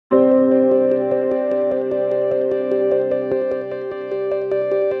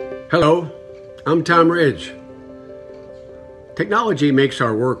Hello, I'm Tom Ridge. Technology makes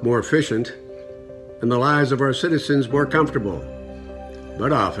our work more efficient and the lives of our citizens more comfortable.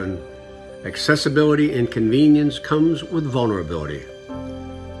 But often, accessibility and convenience comes with vulnerability.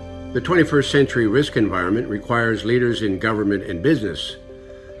 The 21st century risk environment requires leaders in government and business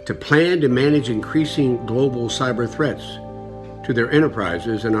to plan to manage increasing global cyber threats to their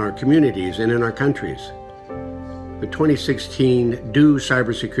enterprises in our communities and in our countries. The 2016 DO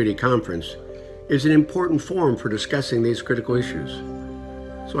Cybersecurity Conference is an important forum for discussing these critical issues.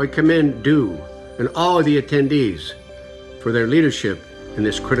 So I commend DO and all of the attendees for their leadership in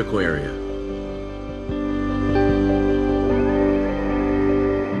this critical area.